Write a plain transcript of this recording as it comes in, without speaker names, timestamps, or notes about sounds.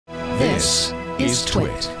This is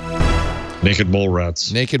TWiT. Naked mole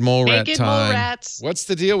rats. Naked mole rat Naked time. mole rats. What's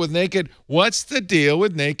the deal with naked? What's the deal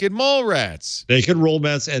with naked mole rats? Naked roll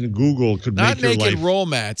mats and Google could Not make your naked life... roll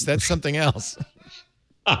mats. That's something else.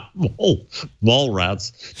 Mole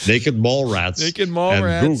rats. Naked mole rats. Naked mole and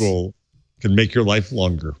rats. Google can make your life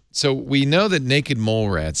longer. So we know that naked mole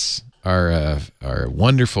rats are a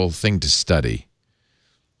wonderful thing to study.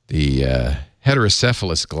 The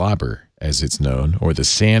heterocephalus globber, as it's known, or the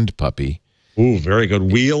sand puppy. Ooh, very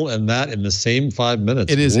good. Wheel and that in the same 5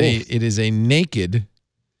 minutes. It is a naked,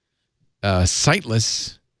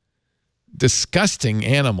 sightless, disgusting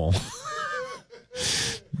animal.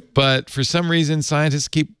 But for some reason, scientists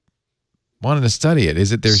keep wanting to study it.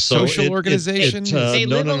 Is it their social organization? They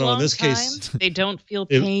live a long in this time. case, They don't feel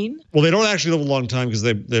pain. well, they don't actually live a long time because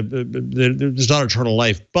there's not eternal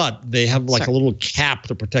life, but they have like a little cap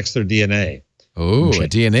that protects their DNA. Oh, a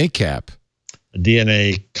DNA cap. A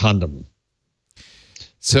DNA condom.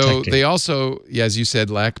 So Protecting. they also, as you said,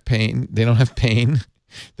 lack pain. They don't have pain.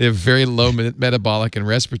 They have very low metabolic and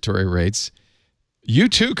respiratory rates. You,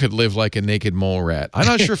 too, could live like a naked mole rat. I'm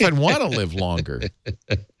not sure if I'd want to live longer.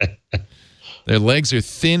 Their legs are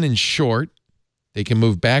thin and short. They can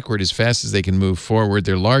move backward as fast as they can move forward.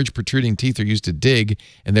 Their large protruding teeth are used to dig,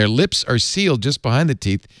 and their lips are sealed just behind the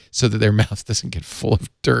teeth so that their mouth doesn't get full of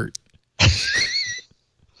dirt.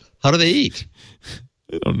 How do they eat?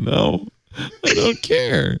 I don't know. I don't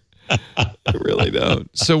care. I really don't.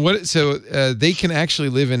 So what? So they can actually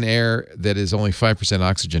live in air that is only 5%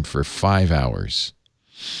 oxygen for 5 hours.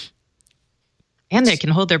 And they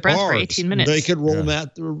can hold their breath for Mars. 18 minutes. Naked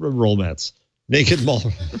roll mats. Naked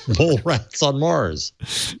mole rats on Mars.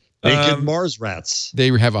 Naked Mars rats.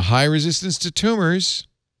 They have a high resistance to tumors.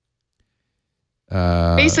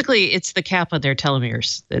 Basically, it's the cap on their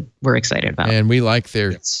telomeres that we're excited about. And we like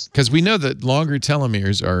their, because we know that longer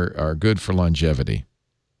telomeres are good for longevity.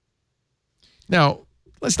 Now,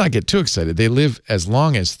 let's not get too excited. They live as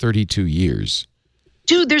long as 32 years.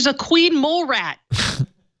 Dude, there's a queen mole rat.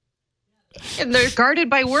 And they're guarded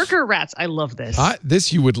by worker rats. I love this.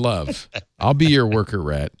 This you would love. I'll be your worker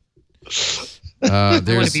rat. I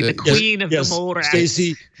want to be the queen of the mole rat.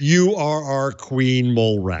 Stacy, you are our queen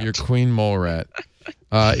mole rat. Your queen mole rat.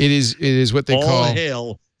 It is what they call. All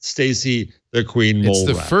hail Stacy, the queen mole rat.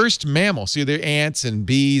 It's the first mammal. See, their ants and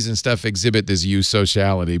bees and stuff exhibit this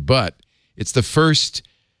eusociality, but it's the first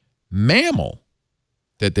mammal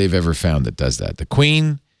that they've ever found that does that. The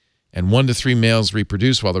queen and 1 to 3 males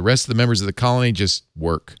reproduce while the rest of the members of the colony just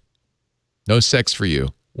work. No sex for you.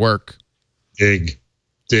 Work. Dig.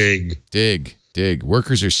 Dig. Dig. Dig.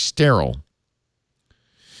 Workers are sterile.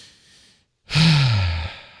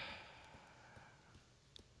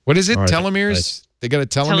 What is it? Right. Telomeres? They got a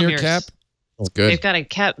telomere cap? That's good. They've got a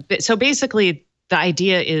cap. So basically, the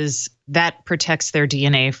idea is that protects their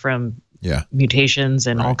DNA from mutations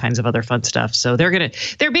and all kinds of other fun stuff. So they're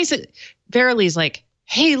basically, Verily's like,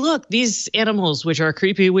 hey, look, these animals, which are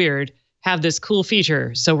creepy weird, have this cool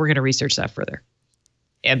feature. So we're going to research that further.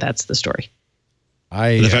 And that's the story.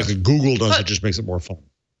 The fact that Google does it just makes it more fun.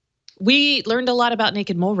 We learned a lot about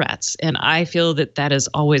naked mole rats, and I feel that that is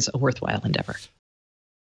always a worthwhile endeavor.